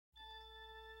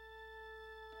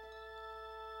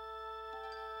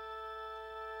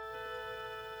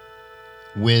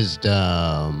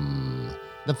Wisdom,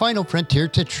 the final frontier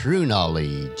to true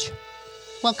knowledge.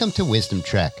 Welcome to Wisdom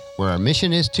Trek, where our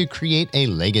mission is to create a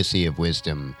legacy of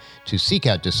wisdom, to seek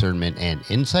out discernment and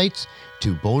insights,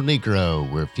 to boldly grow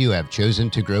where few have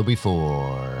chosen to grow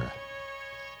before.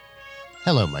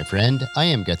 Hello, my friend. I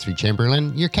am Guthrie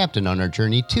Chamberlain, your captain on our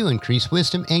journey to increase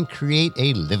wisdom and create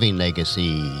a living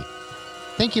legacy.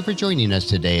 Thank you for joining us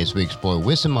today as we explore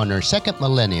wisdom on our second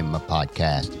millennium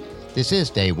podcast. This is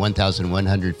day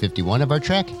 1151 of our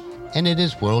trek, and it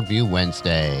is Worldview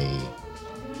Wednesday.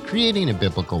 Creating a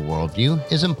biblical worldview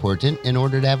is important in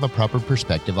order to have a proper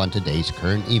perspective on today's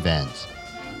current events.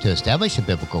 To establish a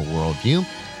biblical worldview,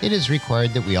 it is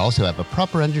required that we also have a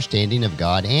proper understanding of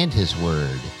God and His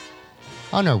Word.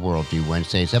 On our Worldview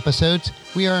Wednesdays episodes,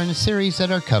 we are in a series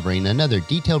that are covering another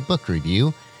detailed book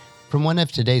review from one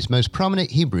of today's most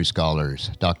prominent Hebrew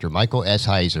scholars, Dr. Michael S.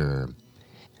 Heiser.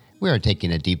 We are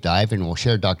taking a deep dive and will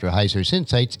share Dr. Heiser's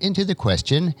insights into the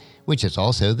question, which is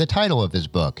also the title of his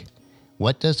book,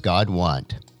 What Does God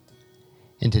Want?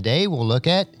 And today we'll look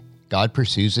at God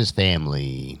Pursues His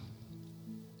Family.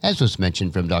 As was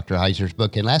mentioned from Dr. Heiser's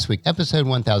book in last week's episode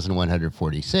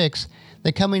 1146,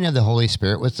 the coming of the Holy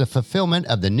Spirit was the fulfillment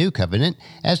of the new covenant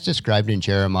as described in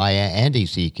Jeremiah and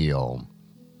Ezekiel.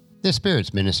 The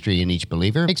Spirit's ministry in each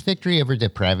believer makes victory over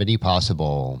depravity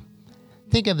possible.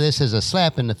 Think of this as a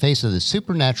slap in the face of the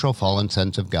supernatural fallen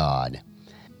sons of God.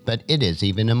 But it is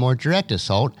even a more direct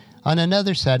assault on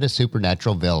another set of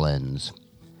supernatural villains.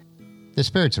 The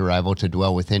Spirit's arrival to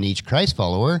dwell within each Christ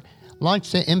follower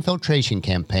launched the infiltration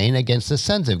campaign against the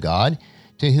sons of God,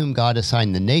 to whom God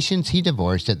assigned the nations He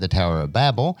divorced at the Tower of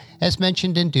Babel, as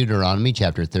mentioned in Deuteronomy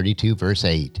chapter 32, verse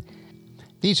 8.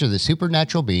 These are the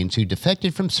supernatural beings who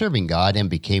defected from serving God and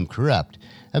became corrupt,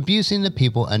 abusing the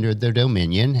people under their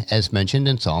dominion, as mentioned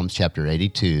in Psalms chapter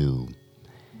 82.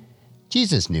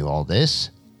 Jesus knew all this,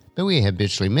 but we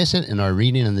habitually miss it in our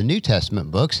reading of the New Testament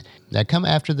books that come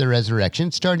after the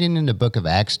resurrection, starting in the book of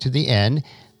Acts to the end,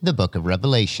 the book of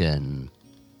Revelation.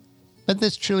 But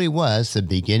this truly was the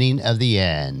beginning of the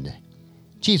end.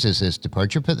 Jesus'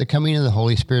 departure put the coming of the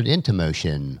Holy Spirit into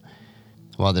motion.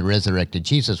 While the resurrected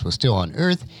Jesus was still on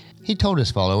earth, He told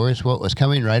His followers what was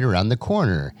coming right around the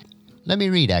corner. Let me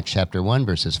read Acts chapter 1,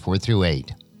 verses 4 through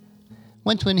 8.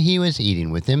 Once when He was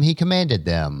eating with them, He commanded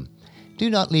them, "Do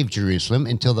not leave Jerusalem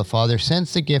until the Father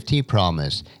sends the gift He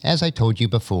promised, as I told you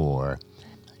before.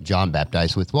 John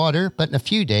baptized with water, but in a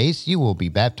few days you will be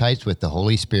baptized with the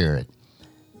Holy Spirit."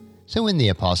 So when the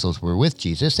apostles were with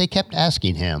Jesus, they kept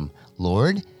asking Him,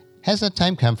 "Lord, has the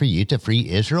time come for you to free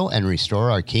Israel and restore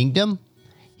our kingdom?"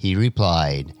 He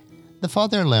replied, "The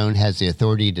Father alone has the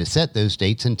authority to set those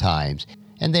dates and times,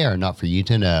 and they are not for you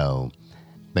to know.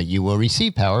 But you will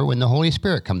receive power when the Holy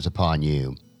Spirit comes upon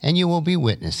you, and you will be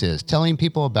witnesses, telling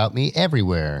people about me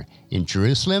everywhere, in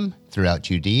Jerusalem, throughout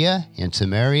Judea, and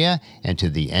Samaria, and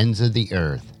to the ends of the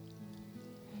earth."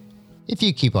 If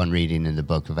you keep on reading in the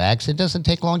book of Acts, it doesn't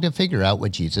take long to figure out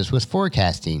what Jesus was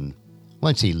forecasting.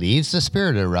 Once He leaves, the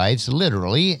Spirit arrives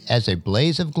literally as a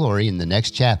blaze of glory in the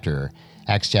next chapter,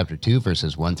 Acts chapter 2,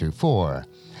 verses 1 through 4.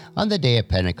 On the day of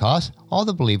Pentecost, all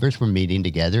the believers were meeting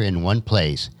together in one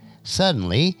place.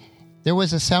 Suddenly, there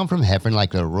was a sound from heaven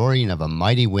like the roaring of a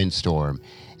mighty windstorm,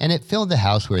 and it filled the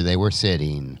house where they were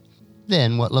sitting.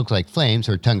 Then what looked like flames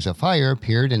or tongues of fire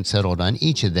appeared and settled on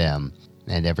each of them,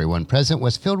 and everyone present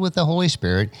was filled with the Holy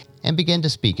Spirit and began to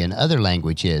speak in other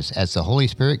languages as the Holy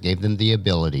Spirit gave them the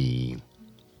ability.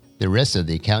 The rest of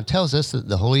the account tells us that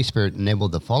the Holy Spirit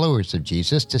enabled the followers of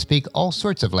Jesus to speak all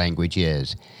sorts of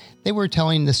languages. They were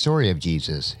telling the story of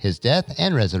Jesus, His death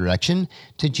and resurrection,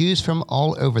 to Jews from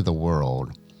all over the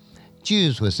world.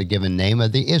 Jews was the given name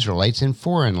of the Israelites in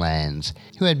foreign lands,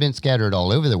 who had been scattered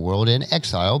all over the world in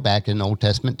exile back in Old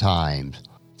Testament times.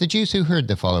 The Jews who heard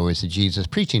the followers of Jesus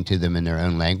preaching to them in their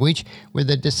own language were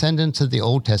the descendants of the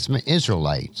Old Testament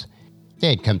Israelites. They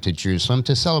had come to Jerusalem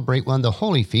to celebrate one of the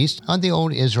holy feasts on the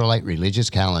old Israelite religious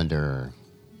calendar.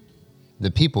 The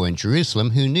people in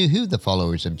Jerusalem who knew who the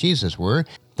followers of Jesus were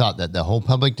thought that the whole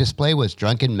public display was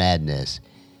drunken madness.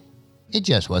 It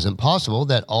just wasn't possible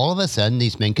that all of a sudden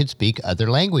these men could speak other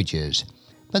languages.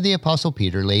 But the Apostle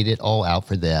Peter laid it all out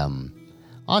for them.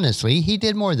 Honestly, he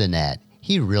did more than that.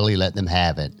 He really let them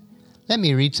have it. Let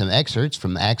me read some excerpts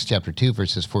from Acts chapter 2,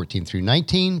 verses 14 through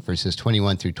 19, verses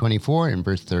 21 through 24, and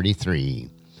verse 33.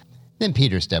 Then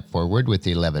Peter stepped forward with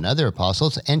the 11 other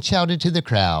apostles and shouted to the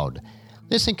crowd,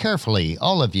 "Listen carefully,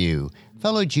 all of you,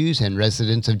 fellow Jews and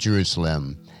residents of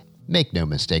Jerusalem. Make no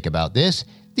mistake about this.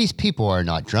 These people are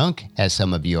not drunk, as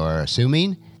some of you are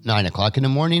assuming. 9 o'clock in the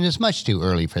morning is much too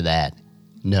early for that.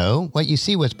 No, what you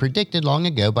see was predicted long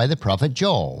ago by the prophet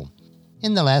Joel.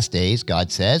 In the last days,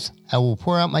 God says, I will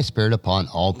pour out my Spirit upon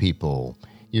all people.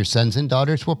 Your sons and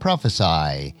daughters will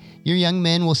prophesy. Your young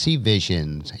men will see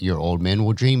visions. Your old men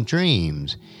will dream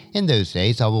dreams. In those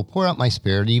days I will pour out my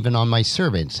Spirit even on my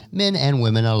servants, men and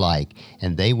women alike,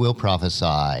 and they will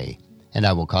prophesy. And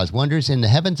I will cause wonders in the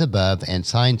heavens above and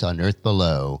signs on earth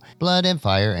below, blood and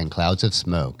fire and clouds of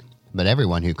smoke. But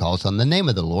everyone who calls on the name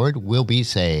of the Lord will be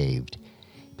saved.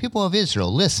 People of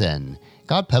Israel, listen.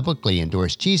 God publicly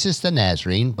endorsed Jesus the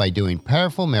Nazarene by doing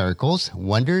powerful miracles,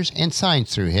 wonders, and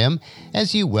signs through him,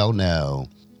 as you well know.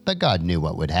 But God knew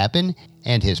what would happen,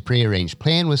 and his prearranged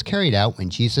plan was carried out when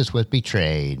Jesus was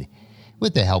betrayed.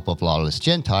 With the help of lawless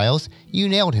Gentiles, you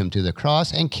nailed him to the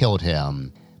cross and killed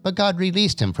him. But God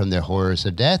released him from the horrors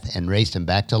of death and raised him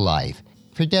back to life,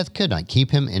 for death could not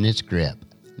keep him in its grip.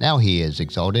 Now he is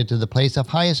exalted to the place of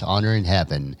highest honor in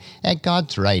heaven, at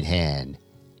God's right hand.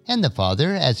 And the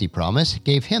Father, as he promised,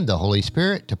 gave him the Holy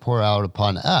Spirit to pour out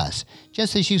upon us,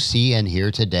 just as you see and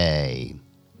hear today.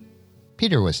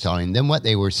 Peter was telling them what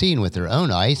they were seeing with their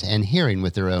own eyes and hearing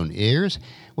with their own ears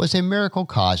was a miracle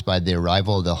caused by the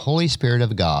arrival of the Holy Spirit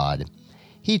of God.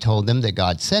 He told them that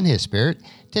God sent his Spirit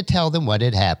to tell them what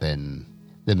had happened.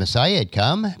 The Messiah had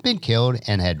come, been killed,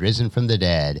 and had risen from the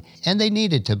dead, and they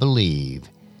needed to believe.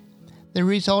 The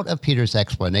result of Peter's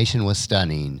explanation was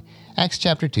stunning. Acts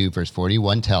chapter 2 verse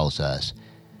 41 tells us,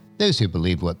 those who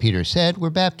believed what Peter said were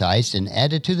baptized and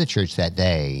added to the church that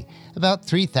day, about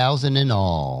 3,000 in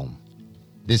all.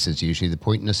 This is usually the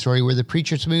point in the story where the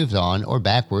preacher moves on or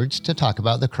backwards to talk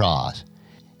about the cross.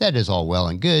 That is all well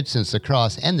and good since the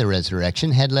cross and the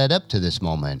resurrection had led up to this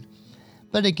moment.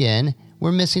 But again,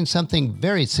 we're missing something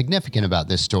very significant about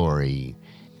this story.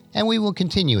 And we will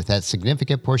continue with that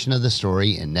significant portion of the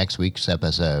story in next week's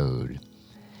episode.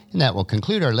 And that will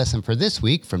conclude our lesson for this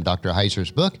week from Dr.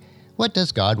 Heiser's book, What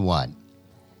Does God Want?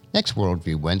 Next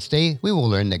Worldview Wednesday, we will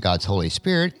learn that God's Holy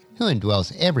Spirit, who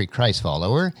indwells every Christ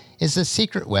follower, is the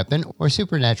secret weapon or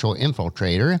supernatural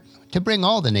infiltrator to bring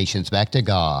all the nations back to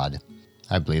God.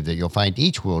 I believe that you'll find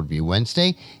each Worldview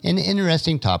Wednesday an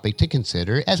interesting topic to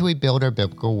consider as we build our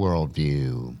biblical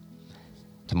worldview.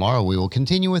 Tomorrow we will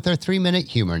continue with our 3-minute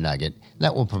humor nugget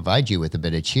that will provide you with a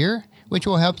bit of cheer, which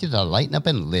will help you to lighten up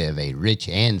and live a rich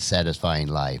and satisfying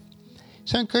life.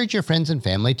 So encourage your friends and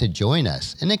family to join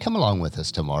us and then come along with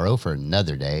us tomorrow for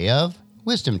another day of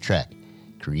Wisdom Trek,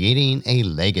 Creating a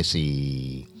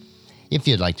Legacy. If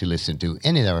you'd like to listen to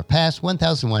any of our past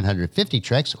 1,150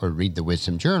 treks or read the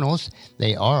Wisdom Journals,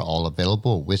 they are all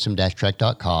available at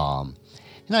wisdom-trek.com.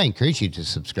 And I encourage you to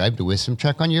subscribe to Wisdom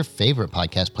Trek on your favorite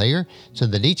podcast player so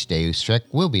that each day's trek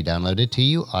will be downloaded to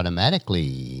you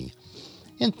automatically.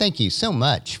 And thank you so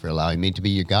much for allowing me to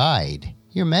be your guide,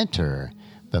 your mentor,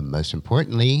 but most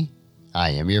importantly,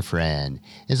 I am your friend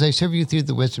as I serve you through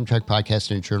the Wisdom Trek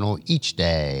podcast and journal each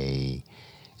day.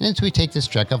 And as we take this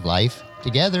trek of life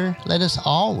together, let us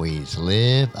always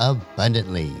live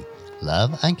abundantly,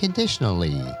 love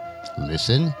unconditionally,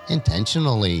 listen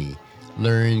intentionally,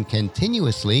 learn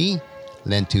continuously,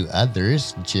 lend to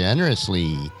others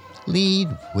generously, lead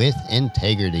with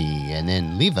integrity, and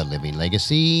then leave a living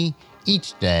legacy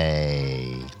each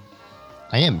day.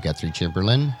 I am Guthrie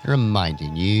Chamberlain,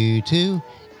 reminding you to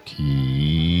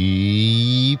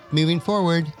keep moving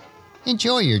forward,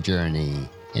 enjoy your journey,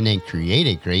 and then create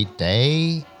a great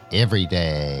day every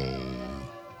day.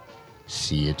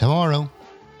 See you tomorrow.